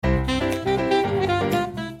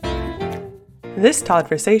This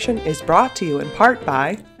Toddversation is brought to you in part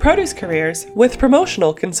by Produce Careers with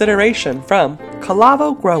promotional consideration from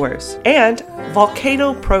Calavo Growers and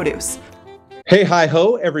Volcano Produce. Hey, hi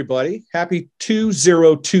ho, everybody. Happy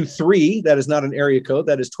 2023. That is not an area code.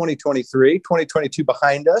 That is 2023, 2022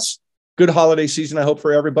 behind us. Good holiday season, I hope,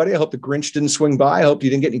 for everybody. I hope the Grinch didn't swing by. I hope you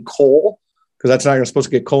didn't get any coal, because that's not supposed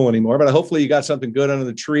to get coal anymore. But hopefully you got something good under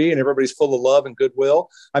the tree and everybody's full of love and goodwill.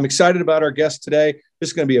 I'm excited about our guest today. This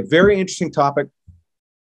is going to be a very interesting topic.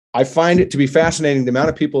 I find it to be fascinating, the amount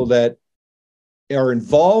of people that are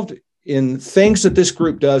involved in things that this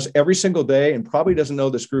group does every single day and probably doesn't know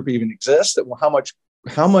this group even exists, that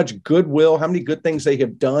how much goodwill, how many good things they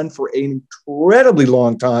have done for an incredibly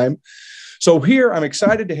long time. So here, I'm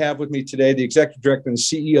excited to have with me today the Executive Director and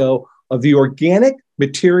CEO of the Organic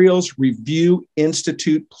Materials Review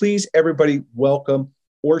Institute. Please, everybody, welcome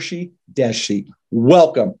Orshi Deshti.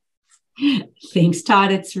 Welcome. Thanks,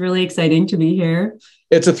 Todd. It's really exciting to be here.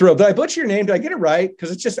 It's a thrill. Did I butcher your name? Did I get it right? Because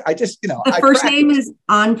the first name is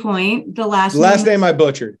on point. The last name I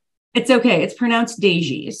butchered. It's okay. It's pronounced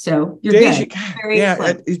Deji. So you're Deji,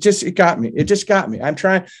 good. It got me. It just got me. I'm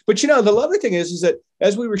trying. But the lovely thing is that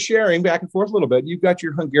as we were sharing back and forth a little bit, you've got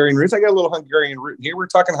your Hungarian roots. I got a little Hungarian root in here. We're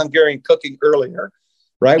talking Hungarian cooking earlier,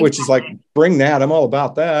 right? Exactly. Which is like, bring that. I'm all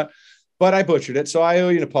about that. But I butchered it. So I owe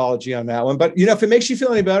you an apology on that one. But if it makes you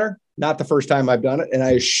feel any better, not the first time I've done it. And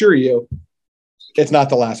I assure you, it's not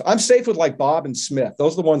the last. I'm safe with like Bob and Smith.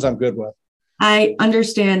 Those are the ones I'm good with. I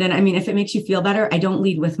understand. And I mean, if it makes you feel better, I don't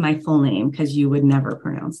lead with my full name because you would never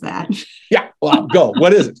pronounce that. Yeah. Well, go.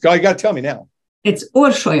 What is it? You got to tell me now. It's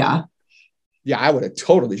Orshoya. Yeah, I would have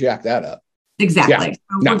totally jacked that up. Exactly. Yeah.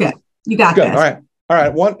 So we're good. You got good. this. All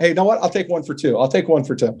right. One. Hey, you know what? I'll take one for two.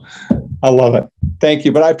 I love it. Thank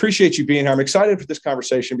you. But I appreciate you being here. I'm excited for this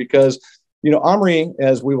conversation because, OMRI,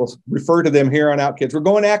 as we will refer to them here on out, kids, we're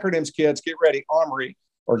going acronyms, kids. Get ready. OMRI,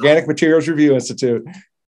 Organic Materials Review Institute.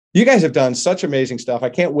 You guys have done such amazing stuff. I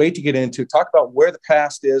can't wait to get into talk about where the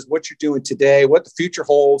past is, what you're doing today, what the future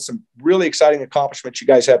holds, some really exciting accomplishments you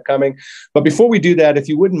guys have coming. But before we do that, if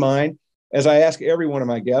you wouldn't mind, as I ask every one of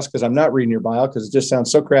my guests, because I'm not reading your bio because it just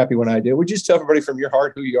sounds so crappy when I do, would you just tell everybody from your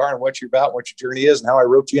heart who you are and what you're about, what your journey is, and how I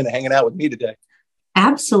roped you into hanging out with me today?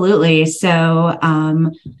 Absolutely. So,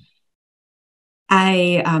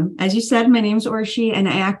 as you said, my name's Orshi, and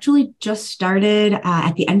I actually just started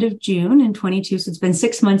at the end of June in 22. So it's been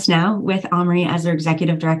 6 months now with OMRI as their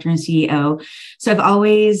executive director and CEO. So I've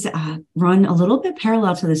always run a little bit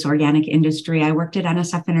parallel to this organic industry. I worked at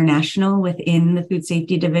NSF International within the food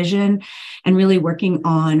safety division and really working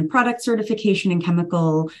on product certification and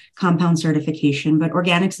chemical compound certification. But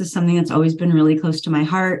organics is something that's always been really close to my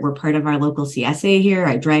heart. We're part of our local CSA here.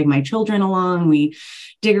 I drag my children along. We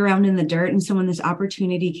dig around in the dirt. And so when this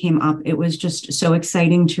opportunity came up, it was just so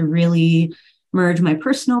exciting to really merge my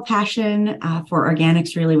personal passion for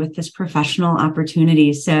organics really with this professional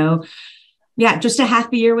opportunity. So yeah, just a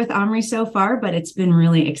half a year with OMRI so far, but it's been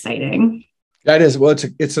really exciting. That is, well,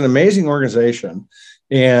 it's an amazing organization.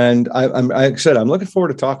 And like I said, I'm looking forward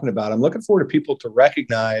to talking about it. I'm looking forward to people to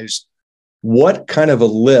recognize what kind of a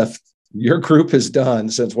lift your group has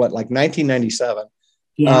done since like 1997.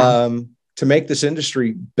 Yeah. To make this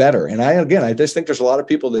industry better. And I just think there's a lot of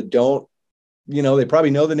people that don't, they probably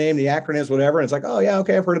know the name, the acronyms, whatever. And it's like, oh yeah,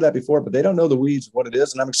 okay, I've heard of that before, but they don't know the weeds of what it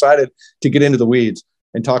is. And I'm excited to get into the weeds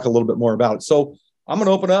and talk a little bit more about it. So I'm going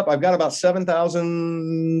to open up. I've got about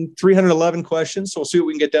 7,311 questions. So we'll see what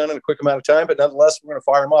we can get done in a quick amount of time, but nonetheless, we're going to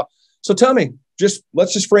fire them off. So tell me,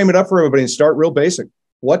 let's just frame it up for everybody and start real basic.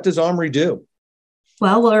 What does OMRI do?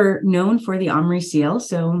 Well, we're known for the OMRI seal.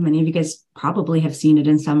 So many of you guys probably have seen it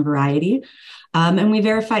in some variety. And we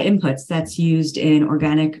verify inputs that's used in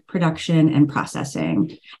organic production and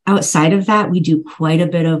processing. Outside of that, we do quite a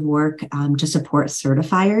bit of work to support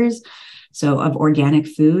certifiers. So of organic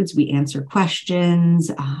foods, we answer questions.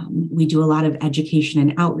 We do a lot of education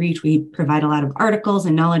and outreach. We provide a lot of articles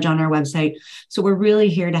and knowledge on our website. So we're really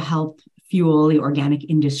here to help fuel the organic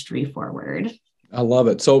industry forward. I love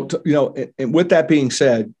it. So, and with that being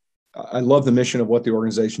said, I love the mission of what the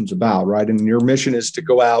organization's about, right? And your mission is to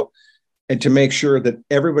go out and to make sure that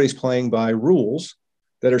everybody's playing by rules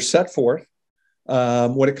that are set forth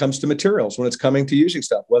when it comes to materials, when it's coming to using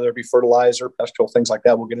stuff, whether it be fertilizer, pest control, things like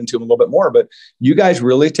that. We'll get into them a little bit more, but you guys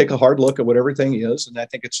really take a hard look at what everything is. And I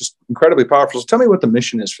think it's just incredibly powerful. So tell me what the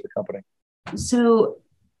mission is for the company. So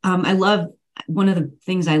one of the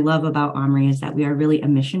things I love about OMRI is that we are really a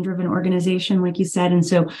mission-driven organization, like you said. And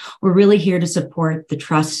so we're really here to support the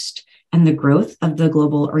trust and the growth of the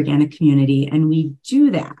global organic community. And we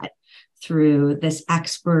do that through this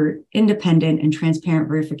expert, independent, and transparent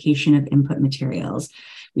verification of input materials.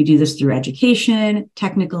 We do this through education,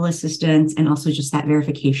 technical assistance, and also just that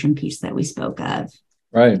verification piece that we spoke of.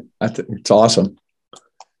 Right. It's awesome.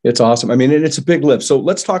 It's awesome. I mean, it's a big lift. So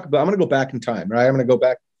let's talk about, I'm going to go back in time, right? I'm going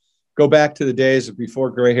to go back to the days of before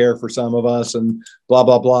gray hair for some of us and blah,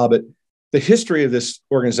 blah, blah. But the history of this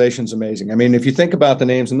organization is amazing. I mean, if you think about the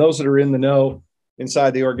names, and those that are in the know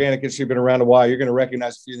inside the organic industry, been around a while, you're going to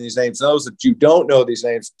recognize a few of these names. Those that you don't know these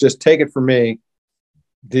names, just take it from me.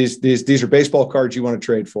 These are baseball cards you want to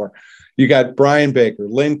trade for. You got Brian Baker,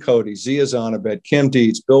 Lynn Cody, Zia Zonabed, Kim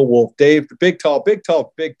Dietz, Bill Wolf, Dave, big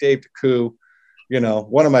Dave DeCou,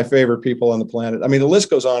 one of my favorite people on the planet. I mean, the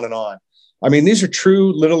list goes on and on. I mean, these are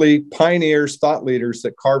true, literally pioneers, thought leaders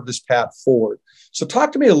that carved this path forward. So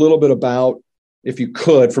talk to me a little bit about, if you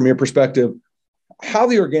could, from your perspective, how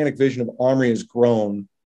the organic vision of OMRI has grown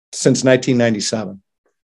since 1997.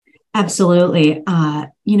 Absolutely.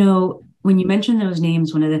 When you mention those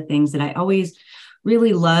names, one of the things that I always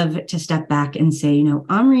really love to step back and say,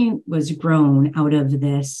 OMRI was grown out of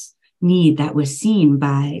this need that was seen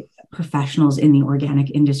by professionals in the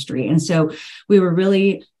organic industry. And so we were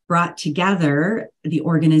really brought together, the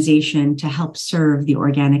organization, to help serve the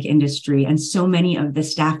organic industry. And so many of the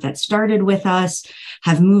staff that started with us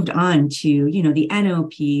have moved on to, the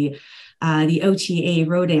NOP, the OTA,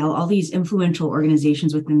 Rodale, all these influential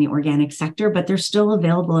organizations within the organic sector, but they're still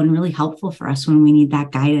available and really helpful for us when we need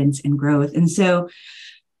that guidance and growth. And so,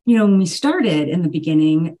 when we started in the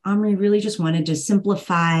beginning, OMRI really just wanted to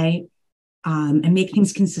simplify and make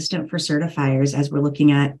things consistent for certifiers as we're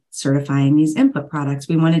looking at certifying these input products.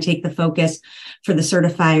 We want to take the focus for the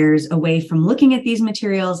certifiers away from looking at these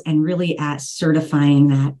materials and really at certifying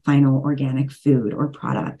that final organic food or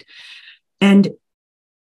product. And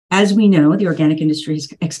as we know, the organic industry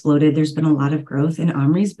has exploded. There's been a lot of growth, and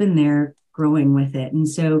OMRI's been there growing with it. And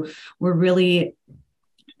so we're really,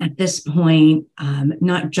 at this point,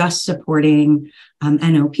 not just supporting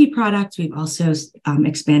NOP products. We've also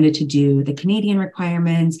expanded to do the Canadian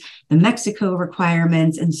requirements, the Mexico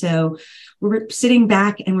requirements. And so we're sitting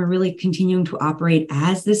back and we're really continuing to operate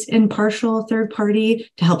as this impartial third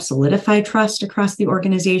party to help solidify trust across the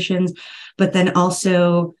organizations, but then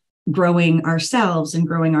also growing ourselves and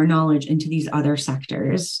growing our knowledge into these other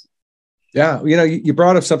sectors. Yeah, you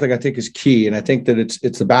brought up something I think is key, and I think that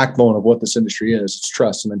it's the backbone of what this industry is. It's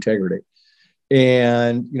trust and integrity,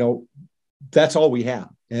 and that's all we have.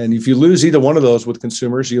 And if you lose either one of those with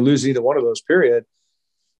consumers, you lose either one of those. Period.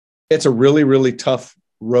 It's a really, really tough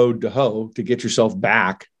road to hoe to get yourself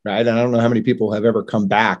back, right? And I don't know how many people have ever come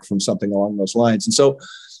back from something along those lines. And so,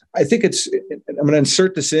 I think I'm going to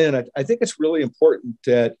insert this in. I think it's really important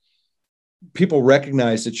that people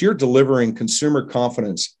recognize that you're delivering consumer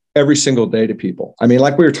confidence every single day to people. I mean,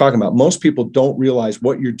 like we were talking about, most people don't realize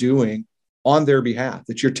what you're doing on their behalf,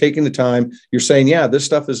 that you're taking the time, you're saying, yeah, this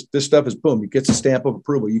stuff is boom, it gets a stamp of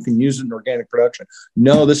approval. You can use it in organic production.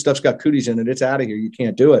 No, this stuff's got cooties in it. It's out of here. You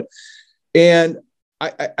can't do it. And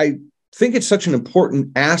I think it's such an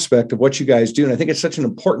important aspect of what you guys do. And I think it's such an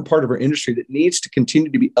important part of our industry that needs to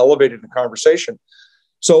continue to be elevated in the conversation.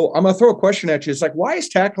 So I'm going to throw a question at you. It's like, why is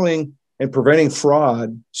tackling and preventing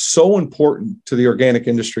fraud so important to the organic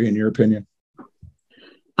industry, in your opinion?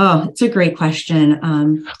 Oh, it's a great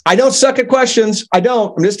question. I don't suck at questions. I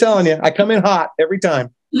don't. I'm just telling you. I come in hot every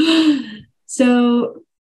time. So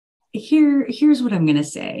here's what I'm going to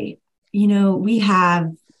say. We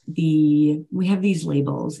have these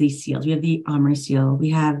labels, these seals. We have the OMRI seal.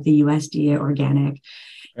 We have the USDA organic.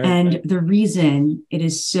 Right. And the reason it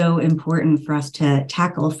is so important for us to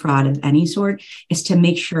tackle fraud of any sort is to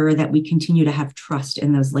make sure that we continue to have trust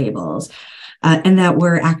in those labels, and that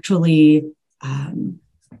we're actually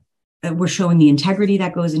we're showing the integrity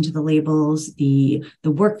that goes into the labels, the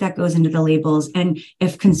work that goes into the labels. And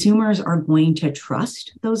if consumers are going to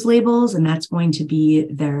trust those labels, and that's going to be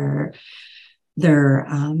their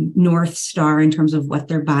North Star in terms of what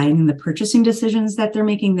they're buying and the purchasing decisions that they're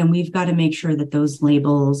making, then we've got to make sure that those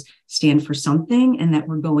labels stand for something and that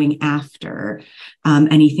we're going after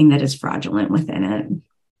anything that is fraudulent within it.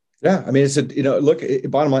 Yeah. I mean,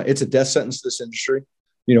 bottom line, it's a death sentence to this industry.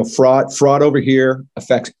 Fraud over here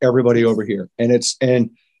affects everybody over here. And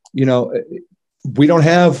we don't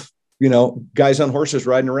have, guys on horses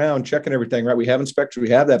riding around checking everything, right? We have inspectors, we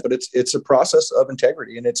have that, but it's a process of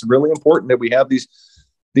integrity. And it's really important that we have these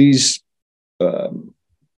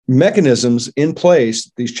mechanisms in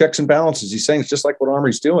place, these checks and balances, these things, just like what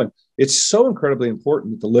OMRI's doing. It's so incredibly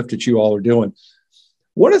important that the lift that you all are doing.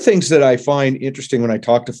 One of the things that I find interesting when I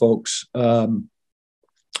talk to folks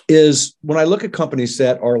is when I look at companies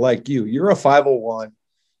that are like you're a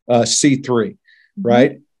 501c3,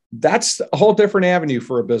 right? that's a whole different avenue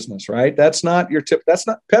for a business, right? That's not your tip. That's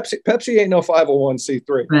not Pepsi. Pepsi ain't no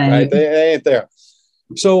 501c3, right? They ain't there.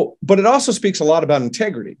 So, but it also speaks a lot about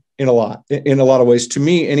integrity in a lot of ways, to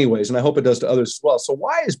me anyways, and I hope it does to others as well. So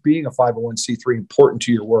why is being a 501c3 important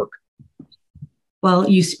to your work? Well,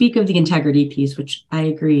 you speak of the integrity piece, which I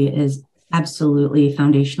agree is absolutely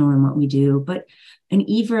foundational in what we do. And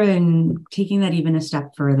even taking that even a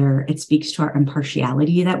step further, it speaks to our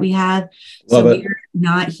impartiality that we have. So we're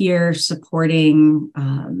not here supporting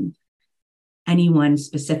anyone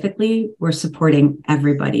specifically. We're supporting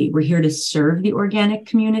everybody. We're here to serve the organic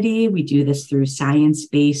community. We do this through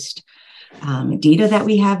science-based data that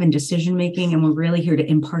we have in decision making, and we're really here to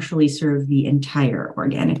impartially serve the entire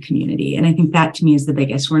organic community. And I think that to me is the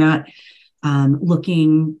biggest. We're not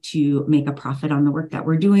looking to make a profit on the work that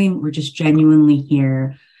we're doing. We're just genuinely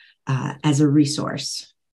here as a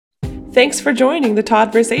resource. Thanks for joining the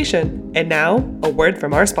Toddversation. And now, a word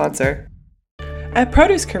from our sponsor. At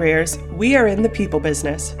Produce Careers, we are in the people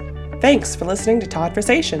business. Thanks for listening to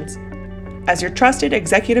Toddversations. As your trusted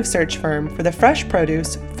executive search firm for the fresh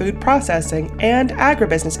produce, food processing, and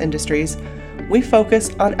agribusiness industries, we focus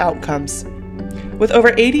on outcomes. With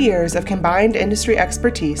over 80 years of combined industry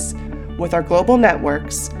expertise, with our global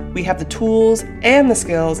networks, we have the tools and the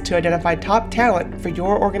skills to identify top talent for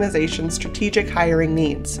your organization's strategic hiring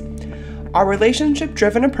needs. Our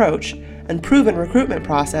relationship-driven approach and proven recruitment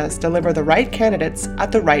process deliver the right candidates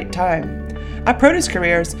at the right time. At Produce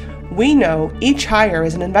Careers, we know each hire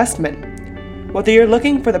is an investment. Whether you're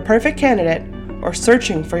looking for the perfect candidate or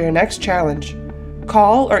searching for your next challenge,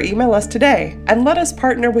 call or email us today and let us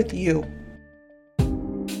partner with you.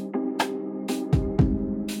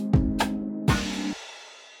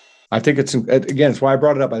 I think it's why I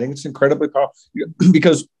brought it up. I think it's incredibly powerful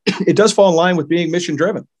because it does fall in line with being mission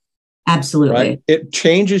driven. Absolutely. Right? It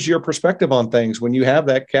changes your perspective on things when you have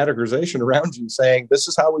that categorization around you saying, this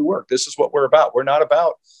is how we work. This is what we're about. We're not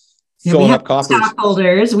about filling up coffers.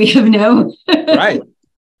 Stockholders. We have no.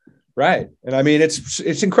 Right. And I mean,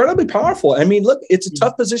 it's incredibly powerful. I mean, look, it's a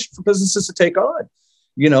tough position for businesses to take on.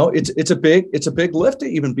 You know, it's a big lift to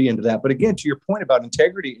even be into that. But again, to your point about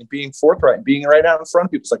integrity and being forthright and being right out in front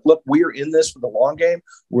of people, it's like, look, we are in this for the long game.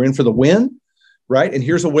 We're in for the win. Right. And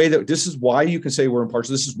here's a way that this is why you can say we're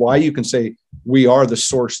impartial. This is why you can say we are the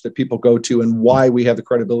source that people go to, and why we have the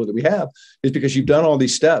credibility that we have is because you've done all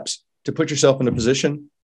these steps to put yourself in a position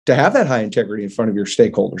to have that high integrity in front of your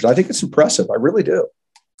stakeholders. I think it's impressive. I really do.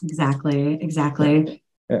 Exactly.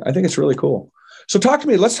 I think it's really cool. So talk to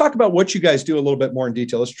me. Let's talk about what you guys do a little bit more in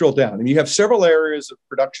detail. Let's drill down. And you have several areas of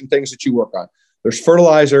production things that you work on. There's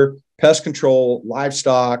fertilizer, pest control,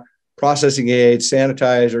 livestock, processing aids,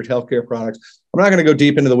 sanitizers, healthcare products. I'm not going to go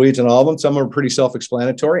deep into the weeds on all of them. Some are pretty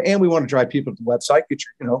self-explanatory, and we want to drive people to the website,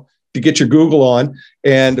 get your Google on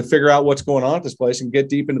and to figure out what's going on at this place and get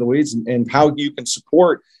deep into the weeds and how you can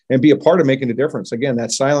support and be a part of making a difference. Again,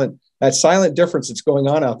 that silent difference that's going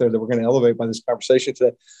on out there that we're going to elevate by this conversation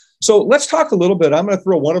today. So let's talk a little bit. I'm going to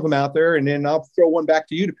throw one of them out there, and then I'll throw one back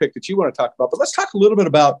to you to pick that you want to talk about. But let's talk a little bit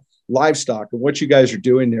about livestock and what you guys are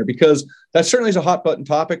doing there, because that certainly is a hot button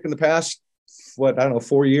topic in the past,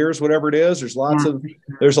 4 years, whatever it is. There's a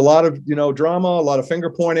lot of, drama, a lot of finger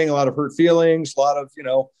pointing, a lot of hurt feelings, a lot of,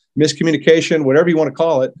 miscommunication, whatever you want to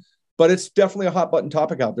call it. But it's definitely a hot button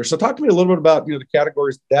topic out there. So talk to me a little bit about, the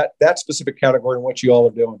categories, that specific category and what you all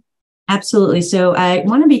are doing. Absolutely. So I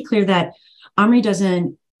want to be clear that Omri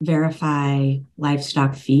doesn't verify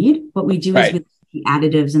livestock feed. What we do is with the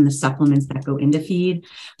additives and the supplements that go into feed.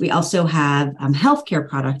 We also have healthcare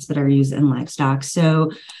products that are used in livestock.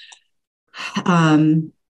 So,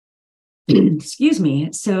 excuse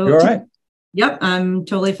me. So, you're all right. Yep, I'm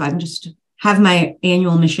totally fine. Just have my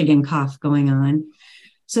annual Michigan cough going on.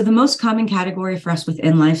 So the most common category for us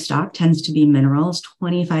within livestock tends to be minerals.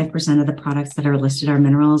 25% of the products that are listed are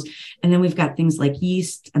minerals. And then we've got things like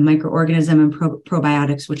yeast and microorganism and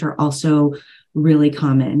probiotics, which are also really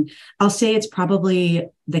common. I'll say it's probably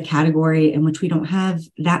the category in which we don't have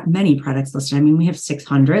that many products listed. I mean, we have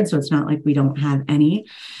 600, so it's not like we don't have any.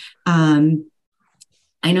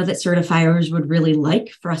 I know that certifiers would really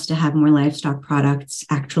like for us to have more livestock products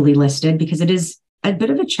actually listed, because it is a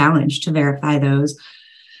bit of a challenge to verify those.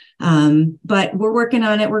 But we're working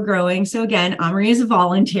on it. We're growing. So again, Omri is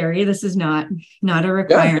voluntary. This is not a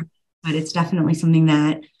requirement, but it's definitely something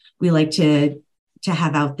that we like to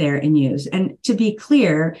have out there and use. And to be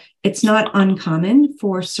clear, it's not uncommon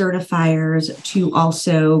for certifiers to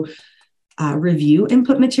also review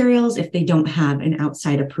input materials if they don't have an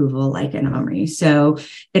outside approval like an Omri. So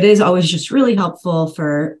it is always just really helpful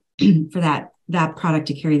for that product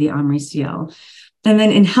to carry the Omri seal. And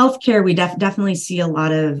then in healthcare, we definitely see a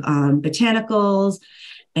lot of botanicals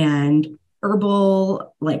and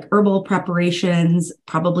herbal preparations.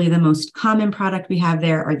 Probably the most common product we have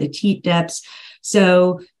there are the teat dips.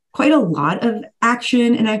 So quite a lot of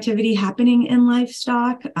action and activity happening in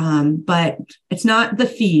livestock, but it's not the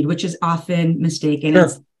feed, which is often mistaken. Sure.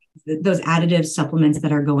 It's those additive supplements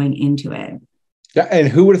that are going into it. Yeah, and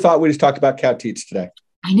who would have thought we just talked about cow teats today?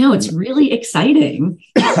 I know, it's really exciting.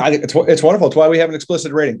 I think it's wonderful. It's why we have an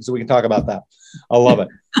explicit rating, so we can talk about that. I love it.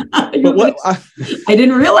 But what, I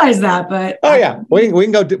didn't realize that, but we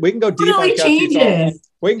can go deep on cow teats.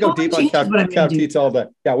 We can go deep on cow teats all day.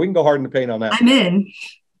 Yeah, we can go hard in the paint on that. I'm in.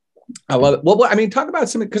 I love it. Well, I mean, talk about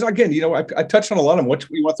something, because again, I touched on a lot of them. What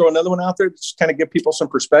you want to throw another one out there, just kind of give people some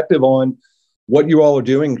perspective on what you all are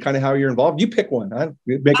doing, kind of how you're involved. You pick one. Huh?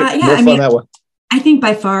 Make it more fun that way. I think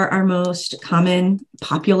by far our most common,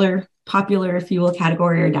 popular fuel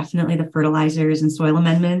category are definitely the fertilizers and soil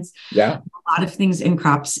amendments. Yeah, a lot of things in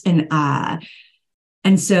crops, and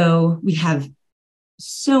so we have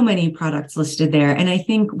so many products listed there. And I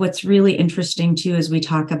think what's really interesting too is we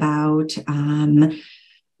talk about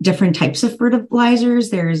different types of fertilizers.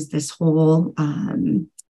 There's this whole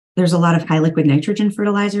there's a lot of high liquid nitrogen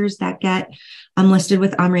fertilizers that get listed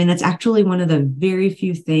with OMRI, and that's actually one of the very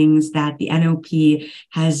few things that the NOP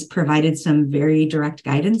has provided some very direct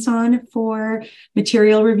guidance on for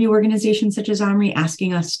material review organizations such as OMRI,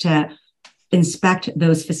 asking us to inspect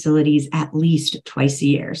those facilities at least twice a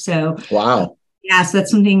year. So, wow. Yeah, so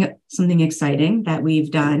that's something exciting that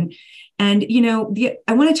we've done. And,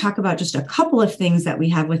 I want to talk about just a couple of things that we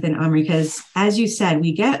have within OMRI, because as you said,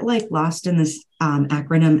 we get lost in this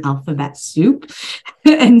acronym alphabet soup.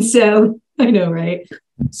 And so I know, right?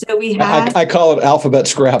 So we have, I call it alphabet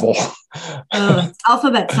Scrabble. It's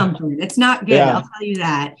alphabet something. It's not good. Yeah. I'll tell you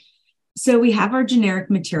that. So we have our generic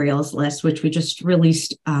materials list, which we just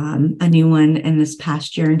released a new one in this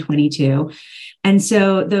past year in 22. And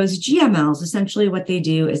so those GMLs, essentially what they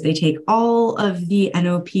do is they take all of the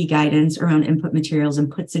NOP guidance around input materials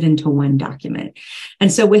and puts it into one document.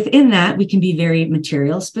 And so within that, we can be very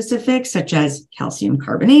material specific, such as calcium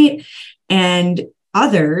carbonate, and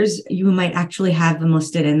others, you might actually have them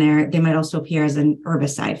listed in there. They might also appear as an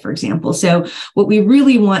herbicide, for example. So what we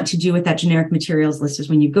really want to do with that generic materials list is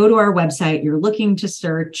when you go to our website, you're looking to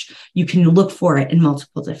search, you can look for it in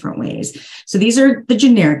multiple different ways. So these are the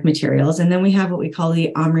generic materials. And then we have what we call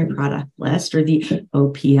the OMRI product list, or the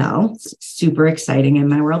OPL. It's super exciting in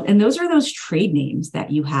my world. And those are those trade names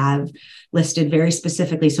that you have listed very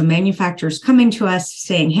specifically. So manufacturers coming to us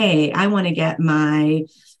saying, hey, I want to get my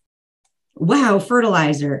Wow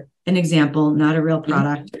fertilizer, an example, not a real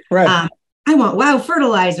product. Right. I want Wow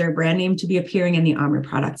fertilizer brand name to be appearing in the OMRI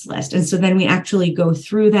products list. And so then we actually go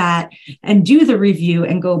through that and do the review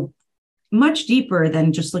and go much deeper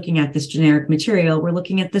than just looking at this generic material. We're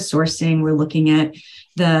looking at the sourcing. We're looking at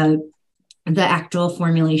the actual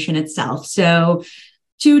formulation itself. So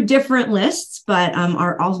two different lists, but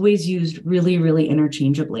are always used really, really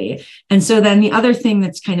interchangeably. And so then the other thing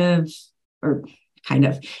that's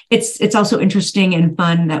it's also interesting and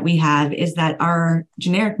fun that we have is that our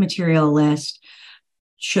generic material list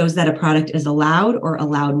shows that a product is allowed or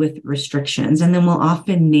allowed with restrictions. And then we'll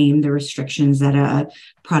often name the restrictions that a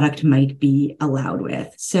product might be allowed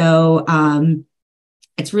with. So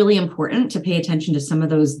it's really important to pay attention to some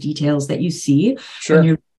of those details that you see when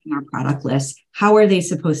you're reading our product list. How are they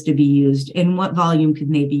supposed to be used? In what volume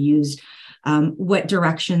can they be used? What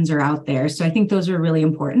directions are out there? So I think those are really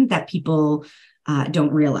important that people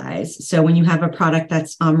don't realize. So when you have a product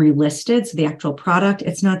that's OMRI listed, so the actual product,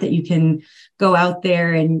 it's not that you can go out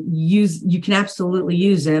there and you can absolutely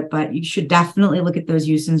use it, but you should definitely look at those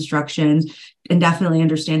use instructions and definitely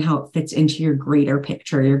understand how it fits into your greater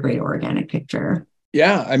picture, your greater organic picture.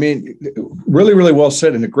 Yeah. I mean, really, really well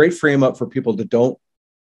said, and a great frame up for people that don't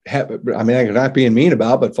have, I'm not being mean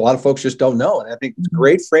about, but a lot of folks just don't know. And I think it's a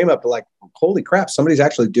great frame up to holy crap, somebody's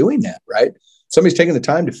actually doing that, right? Somebody's taking the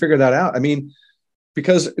time to figure that out. I mean,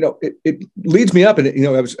 because it leads me up, and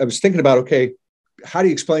I was thinking about, okay, how do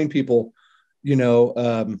you explain people, if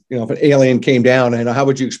an alien came down, and how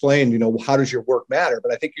would you explain, how does your work matter?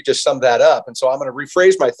 But I think you just summed that up, and so I'm going to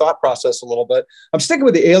rephrase my thought process a little bit. I'm sticking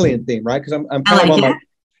with the alien theme, right? Because I'm kind of on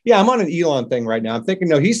I'm on an Elon thing right now. I'm thinking,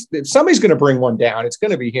 if somebody's going to bring one down, it's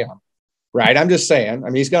going to be him, right? I'm just saying. I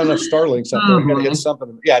mean, he's got enough Starlinks up there. He's going to hit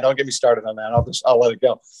something. Yeah, don't get me started on that. I'll let it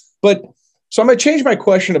go. But so I'm going to change my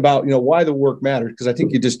question about, why the work matters, because I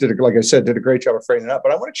think you just did a great job of framing it up.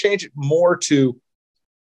 But I want to change it more to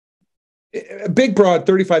a big, broad,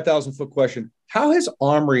 35,000 foot question. How has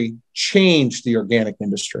OMRI changed the organic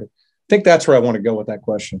industry? I think that's where I want to go with that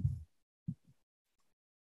question.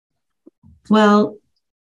 Well,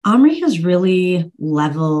 Omri has really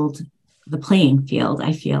leveled the playing field,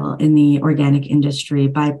 I feel, in the organic industry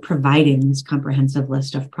by providing this comprehensive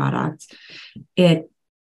list of products. It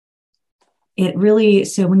really,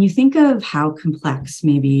 so when you think of how complex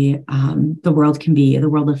maybe the world can be, the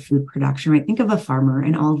world of food production, right? Think of a farmer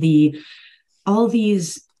and all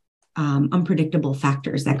these unpredictable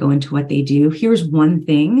factors that go into what they do. Here's one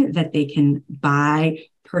thing that they can buy,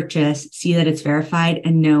 purchase, see that it's verified,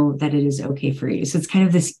 and know that it is okay for you. So it's kind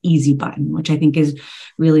of this easy button, which I think is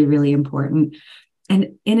really, really important.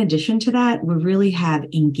 And in addition to that, we really have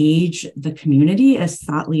engaged the community as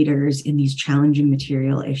thought leaders in these challenging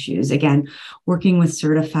material issues. Again, working with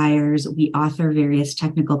certifiers, we author various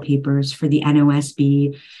technical papers for the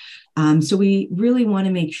NOSB. So we really want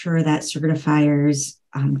to make sure that certifiers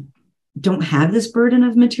don't have this burden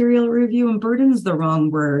of material review, and burden is the wrong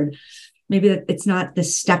word. Maybe that it's not the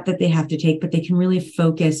step that they have to take, but they can really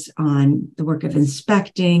focus on the work of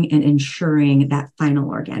inspecting and ensuring that final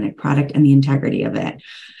organic product and the integrity of it.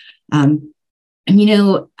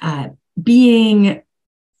 Being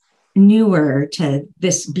newer to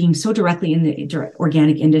this, being so directly in the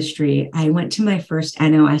organic industry, I went to my first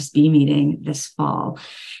NOSB meeting this fall.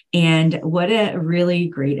 And what a really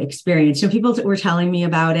great experience. So people were telling me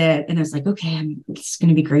about it, and I was like, okay, it's going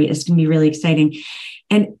to be great. It's going to be really exciting.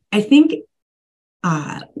 And I think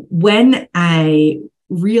when I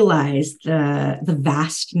realized the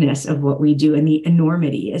vastness of what we do and the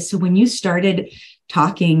enormity is, so when you started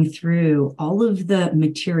talking through all of the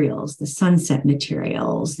materials, the sunset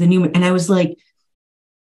materials, and I was like,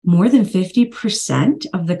 more than 50%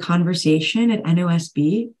 of the conversation at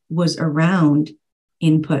NOSB was around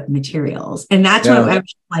input materials. And that's when I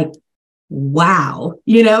was like, wow,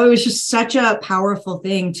 it was just such a powerful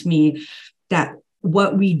thing to me that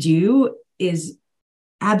what we do is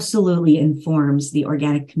absolutely informs the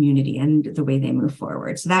organic community and the way they move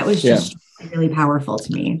forward. So that was just really powerful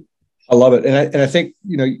to me. I love it. And I think,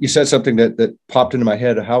 you said something that popped into my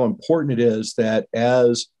head of how important it is that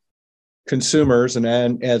as consumers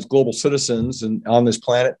and as global citizens and on this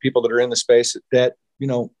planet, people that are in the space, that,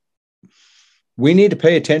 we need to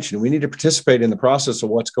pay attention. We need to participate in the process of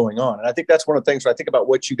what's going on. And I think that's one of the things when I think about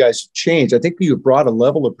what you guys have changed. I think you brought a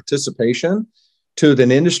level of participation to the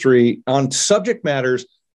industry on subject matters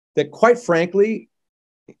that, quite frankly,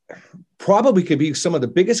 probably could be some of the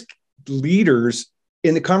biggest leaders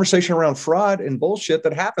in the conversation around fraud and bullshit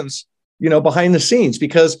that happens, behind the scenes.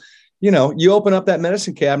 Because, you open up that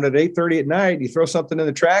medicine cabinet at 8:30 at night, you throw something in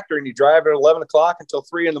the tractor and you drive at 11 o'clock until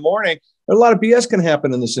 3 in the morning. A lot of BS can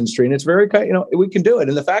happen in this industry, and it's very, we can do it.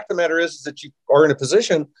 And the fact of the matter is that you are in a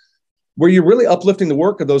position where you're really uplifting the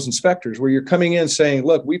work of those inspectors, where you're coming in saying,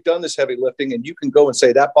 look, we've done this heavy lifting, and you can go and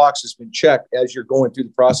say that box has been checked as you're going through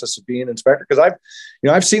the process of being an inspector. Because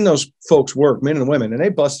I've seen those folks work, men and women, and they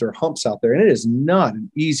bust their humps out there. And it is not an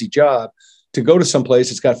easy job to go to some place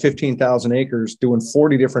that's got 15,000 acres doing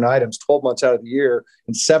 40 different items, 12 months out of the year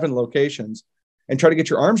in 7 locations, and try to get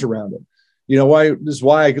your arms around it. This is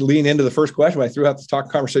why I could lean into the first question when I threw out this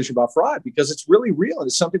conversation about fraud, because it's really real and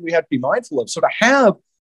it's something we have to be mindful of. So to have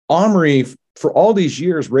Omri for all these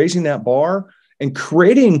years raising that bar and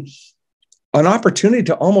creating an opportunity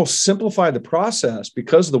to almost simplify the process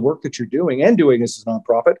because of the work that you're doing and doing as a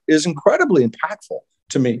nonprofit is incredibly impactful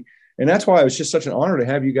to me. And that's why it was just such an honor to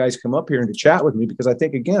have you guys come up here and to chat with me, because I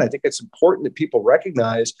think it's important that people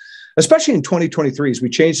recognize, especially in 2023, as we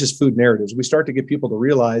change this food narratives, we start to get people to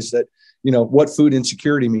realize that, what food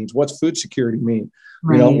insecurity means, what's food security mean,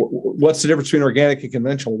 right. What's the difference between organic and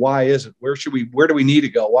conventional? Why is it? Where do we need to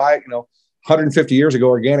go? Why, 150 years ago,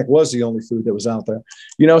 organic was the only food that was out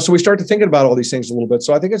there, so we start to thinking about all these things a little bit.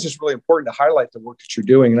 So I think it's just really important to highlight the work that you're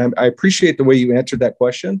doing. And I appreciate the way you answered that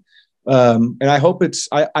question. And I hope it's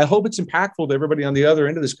impactful to everybody on the other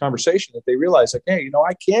end of this conversation, that they realize like, hey,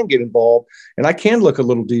 I can get involved and I can look a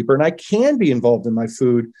little deeper and I can be involved in my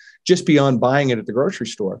food just beyond buying it at the grocery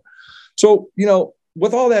store. So,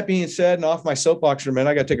 with all that being said, and off my soapbox for a minute,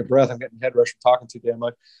 I got to take a breath. I'm getting head rush from talking too damn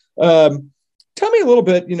much. Tell me a little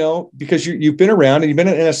bit, because you've been around and you've been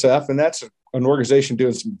at NSF, and that's an organization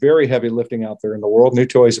doing some very heavy lifting out there in the world. New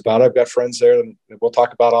Toys about it. I've got friends there and we'll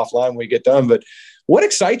talk about offline when we get done. But what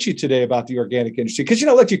excites you today about the organic industry? Because,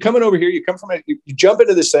 look, you're coming over here, you jump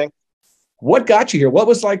into this thing. What got you here? What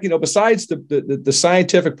was like, besides the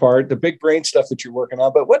scientific part, the big brain stuff that you're working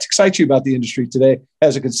on, but what excites you about the industry today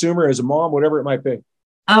as a consumer, as a mom, whatever it might be?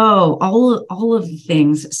 Oh, all of the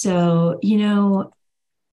things. So,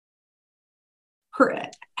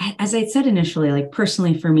 as I said initially, like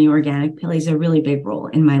personally for me, organic plays a really big role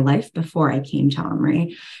in my life before I came to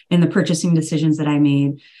Omri and the purchasing decisions that I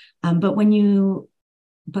made. But when you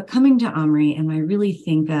but coming to Omri, and I really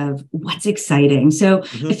think of what's exciting. So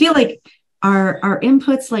I feel like our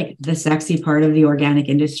inputs, like the sexy part of the organic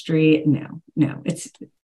industry, no, it's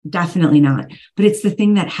definitely not. But it's the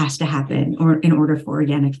thing that has to happen or in order for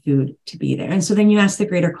organic food to be there. And so then you ask the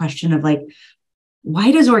greater question of like,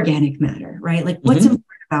 why does organic matter, right? Like what's important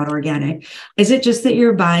about organic? Is it just that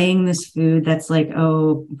you're buying this food that's like,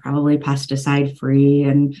 oh, probably pesticide free,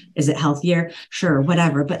 and is it healthier? Sure,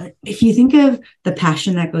 whatever. But if you think of the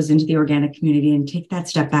passion that goes into the organic community and take that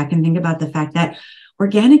step back and think about the fact that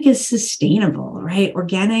organic is sustainable, right?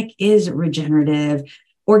 Organic is regenerative.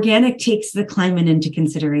 Organic takes the climate into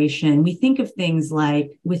consideration. We think of things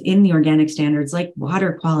like within the organic standards, like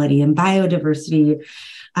water quality and biodiversity,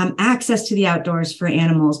 access to the outdoors for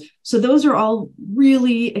animals. So those are all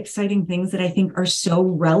really exciting things that I think are so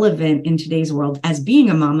relevant in today's world as being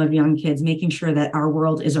a mom of young kids, making sure that our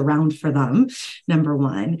world is around for them, number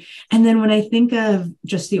one. And then when I think of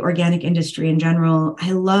just the organic industry in general,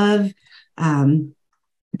 I love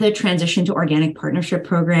the Transition to Organic Partnership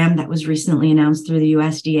Program that was recently announced through the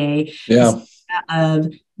USDA. Yeah.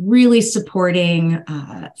 Of really supporting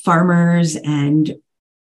farmers and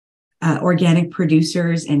organic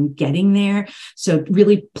producers and getting there. So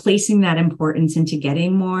really placing that importance into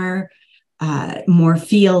getting more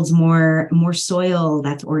fields, more soil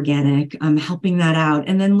that's organic, helping that out.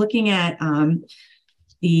 And then looking at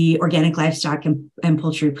the organic livestock and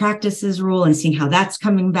poultry practices rule and seeing how that's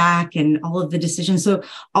coming back and all of the decisions. So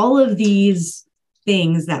all of these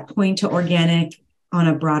things that point to organic on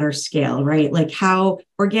a broader scale, right? Like how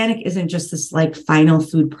organic isn't just this like final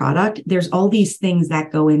food product. There's all these things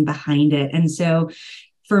that go in behind it. And so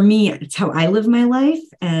for me, it's how I live my life.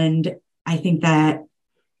 And I think that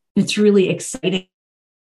it's really exciting.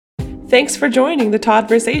 Thanks for joining the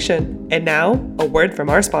Toddversation. And now, a word from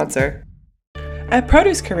our sponsor. At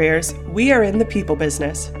Produce Careers, we are in the people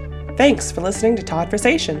business. Thanks for listening to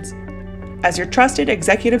Toddversations. As your trusted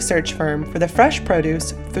executive search firm for the fresh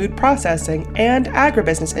produce, food processing, and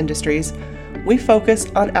agribusiness industries, we focus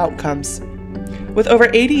on outcomes. With over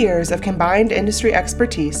 80 years of combined industry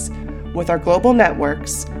expertise, with our global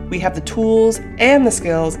networks, we have the tools and the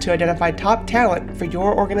skills to identify top talent for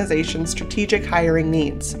your organization's strategic hiring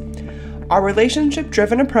needs. Our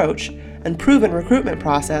relationship-driven approach and proven recruitment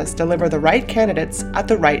process deliver the right candidates at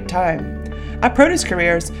the right time. At Produce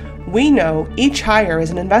Careers, we know each hire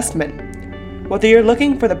is an investment. Whether you're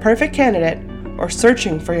looking for the perfect candidate or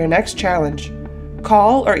searching for your next challenge,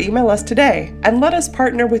 call or email us today and let us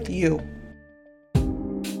partner with you.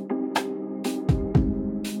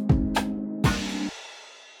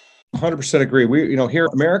 100% agree. Here,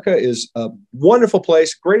 America is a wonderful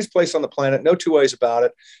place, greatest place on the planet. No two ways about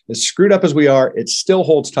it. As screwed up as we are, it still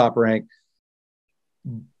holds top rank.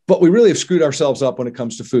 But we really have screwed ourselves up when it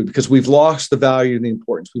comes to food because we've lost the value and the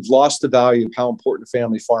importance. We've lost the value of how important a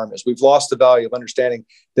family farm is. We've lost the value of understanding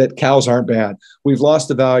that cows aren't bad. We've lost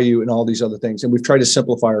the value in all these other things. And we've tried to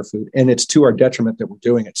simplify our food. And it's to our detriment that we're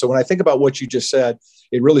doing it. So when I think about what you just said,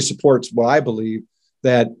 it really supports what I believe,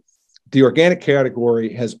 that the organic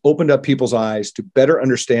category has opened up people's eyes to better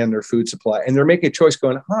understand their food supply. And they're making a choice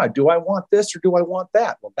going, do I want this or do I want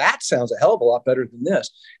that? Well, that sounds a hell of a lot better than this.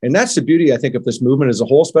 And that's the beauty, I think, of this movement as a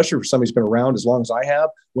whole, especially for somebody who's been around as long as I have,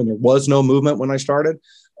 when there was no movement when I started,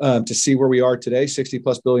 to see where we are today,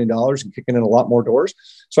 $60+ billion and kicking in a lot more doors.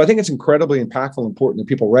 So I think it's incredibly impactful and important that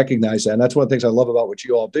people recognize that. And that's one of the things I love about what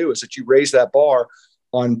you all do, is that you raise that bar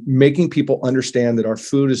on making people understand that our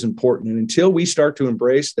food is important. And until we start to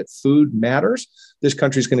embrace that food matters, this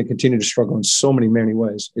country is going to continue to struggle in so many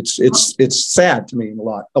ways. It's sad to me in a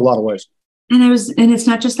lot of ways. And it's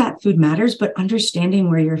not just that food matters, but understanding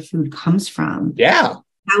where your food comes from. Yeah.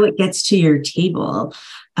 How it gets to your table.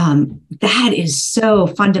 That is so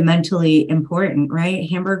fundamentally important, right?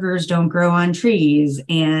 Hamburgers don't grow on trees,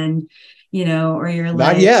 and, or you're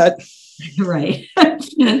like, not yet. Right.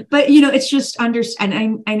 But, it's just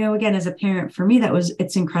and I know, again, as a parent, for me,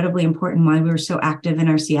 it's incredibly important why we were so active in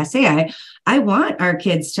our CSA. I want our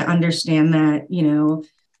kids to understand that,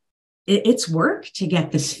 it's work to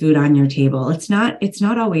get this food on your table. It's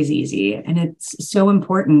not always easy. And it's so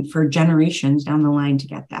important for generations down the line to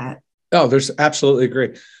get that. Oh, there's absolutely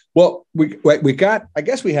agree. Well, we got, I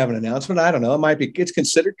guess we have an announcement. I don't know. It's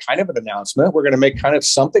considered kind of an announcement. We're going to make kind of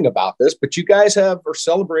something about this, but you guys are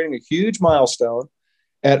celebrating a huge milestone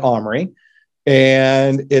at Omri,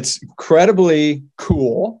 and it's incredibly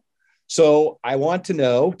cool. So I want to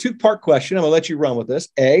know, two-part question. I'm going to let you run with this.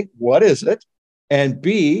 A, what is it? And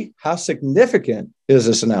B, how significant is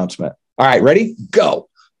this announcement? All right, ready? Go.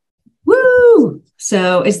 Woo!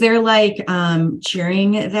 So is there like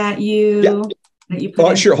cheering that you... Yeah. that you put Oh,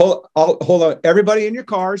 in? sure. Hold on. Everybody in your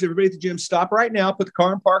cars, everybody at the gym, stop right now. Put the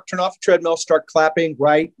car in park, turn off the treadmill, start clapping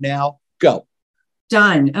right now. Go.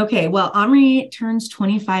 Done. Okay. Well, Omri turns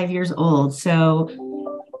 25 years old. So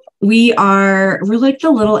we're like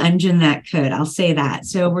the little engine that could, I'll say that.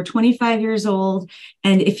 So we're 25 years old.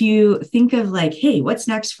 And if you think of like, hey, what's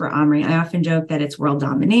next for Omri? I often joke that it's world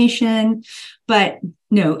domination, but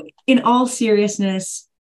no, in all seriousness,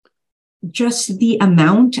 just the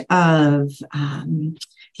amount of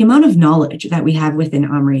knowledge that we have within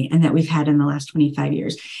Omri and that we've had in the last 25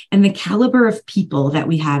 years, and the caliber of people that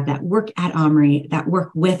we have that work at Omri, that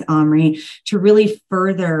work with Omri to really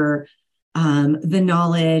further the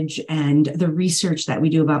knowledge and the research that we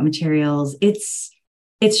do about materials. It's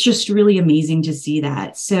just really amazing to see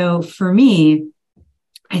that. So for me,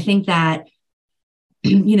 I think that,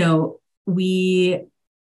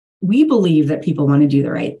 we believe that people want to do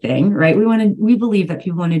the right thing, right? We believe that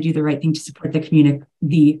people want to do the right thing to support the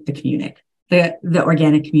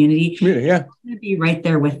organic community. Yeah. To be right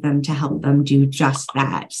there with them to help them do just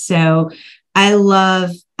that. So I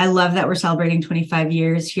love that we're celebrating 25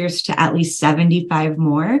 years. Here's to at least 75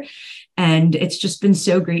 more. And it's just been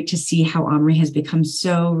so great to see how Omri has become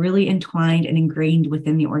so really entwined and ingrained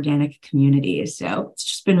within the organic community. So it's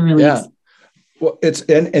just been really exciting. Well,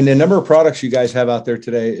 and the number of products you guys have out there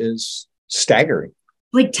today is staggering.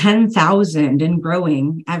 Like 10,000 and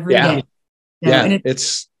growing every day. So, yeah, and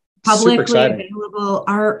it's publicly available.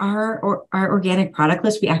 Our organic product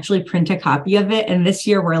list, we actually print a copy of it. And this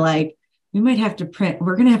year we're like, we're going to have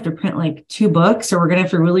to print like 2 books, or we're going to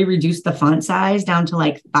have to really reduce the font size down to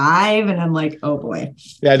like 5. And I'm like, oh boy.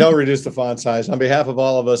 Yeah, don't reduce the font size. On behalf of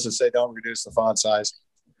all of us that say don't reduce the font size.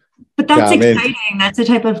 But that's exciting. That's a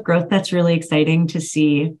type of growth that's really exciting to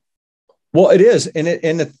see. Well, it is. And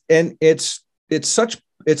it's such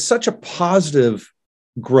a positive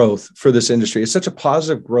growth for this industry. It's such a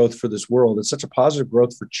positive growth for this world. It's such a positive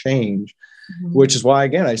growth for change, which is why,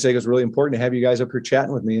 again, I say it's really important to have you guys up here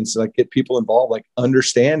chatting with me and so, like, get people involved, like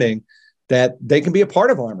understanding that they can be a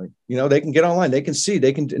part of Omri. They can get online, they can see,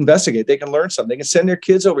 they can investigate, they can learn something, they can send their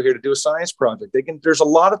kids over here to do a science project. There's a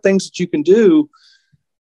lot of things that you can do.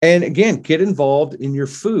 And again, get involved in your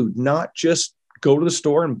food, not just go to the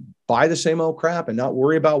store and buy the same old crap and not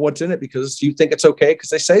worry about what's in it because you think it's okay because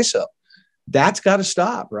they say so. That's got to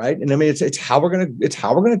stop, right? And I mean, it's how we're going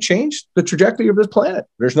to change the trajectory of this planet.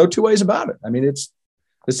 There's no 2 ways about it. I mean, it's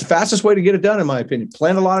the fastest way to get it done, in my opinion.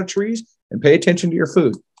 Plant a lot of trees and pay attention to your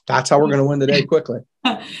food. That's how we're going to win the day quickly.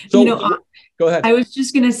 So, go ahead. I was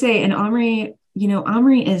just going to say, and Omri,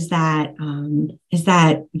 Omri is that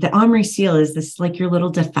the Omri seal is this, like, your little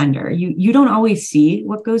defender. You don't always see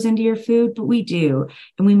what goes into your food, but we do.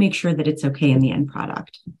 And we make sure that it's okay in the end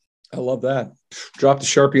product. I love that. Drop the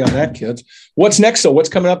Sharpie on that, kids. What's next, though? What's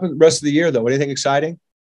coming up in the rest of the year, though? Anything exciting?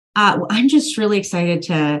 Well, I'm just really excited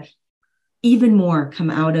to even more come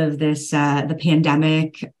out of this, the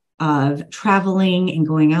pandemic, of traveling and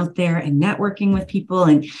going out there and networking with people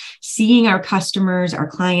and seeing our customers, our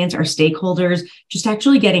clients, our stakeholders, just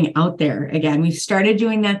actually getting out there again. We've started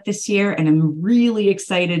doing that this year, and I'm really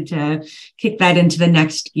excited to kick that into the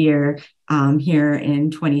next year here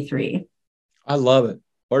in 23. I love it.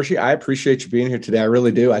 Archie, I appreciate you being here today. I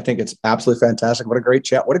really do. I think it's absolutely fantastic. What a great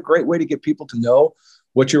chat. What a great way to get people to know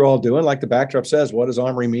what you're all doing. Like the backdrop says, what does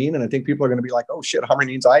Omri mean? And I think people are going to be like, oh shit, Omri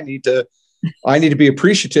means I need to be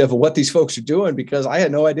appreciative of what these folks are doing, because I had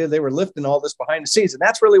no idea they were lifting all this behind the scenes. And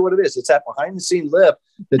that's really what it is. It's that behind the scene lift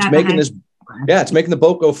that's making this. Yeah, it's making the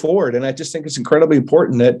boat go forward. And I just think it's incredibly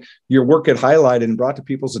important that your work get highlighted and brought to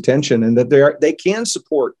people's attention, and that they can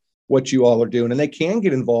support what you all are doing, and they can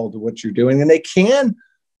get involved with what you're doing, and they can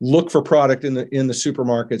look for product in the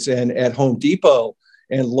supermarkets and at Home Depot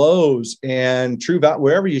and Lowe's and True Value,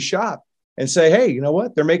 wherever you shop, and say, hey, you know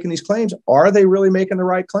what? They're making these claims. Are they really making the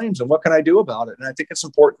right claims? And what can I do about it? And I think it's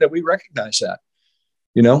important that we recognize that.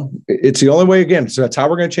 It's the only way, again. So that's how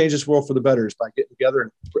we're going to change this world for the better, is by getting together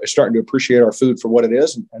and starting to appreciate our food for what it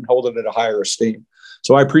is and hold it at a higher esteem.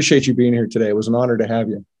 So I appreciate you being here today. It was an honor to have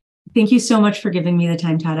you. Thank you so much for giving me the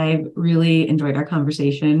time, Todd. I really enjoyed our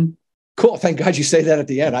conversation. Cool. Thank God you say that at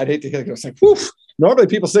the end. I'd hate to hear it. It's like, whew. Normally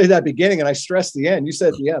people say that beginning and I stress the end. You said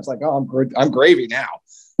at the end. It's like, oh, I'm gravy now.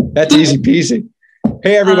 That's easy peasy.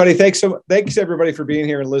 Hey, everybody. Thanks everybody for being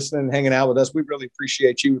here and listening and hanging out with us. We really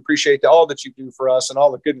appreciate you. We appreciate all that you do for us and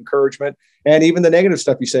all the good encouragement and even the negative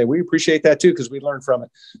stuff you say. We appreciate that too, because we learn from it.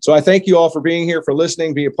 So I thank you all for being here, for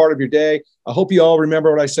listening, being a part of your day. I hope you all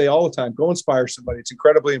remember what I say all the time. Go inspire somebody. It's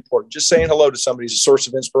incredibly important. Just saying hello to somebody is a source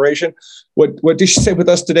of inspiration. What did she say with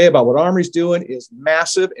us today about what Omri's doing is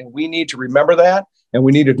massive, and we need to remember that And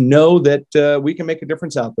we need to know that we can make a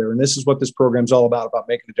difference out there. And this is what this program's all about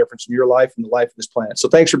making a difference in your life and the life of this planet. So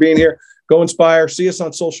thanks for being here. Go inspire. See us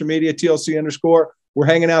on social media, TLC_. We're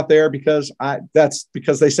hanging out there because that's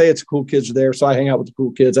because they say it's cool kids are there. So I hang out with the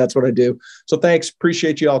cool kids. That's what I do. So thanks.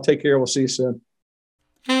 Appreciate you all. Take care. We'll see you soon.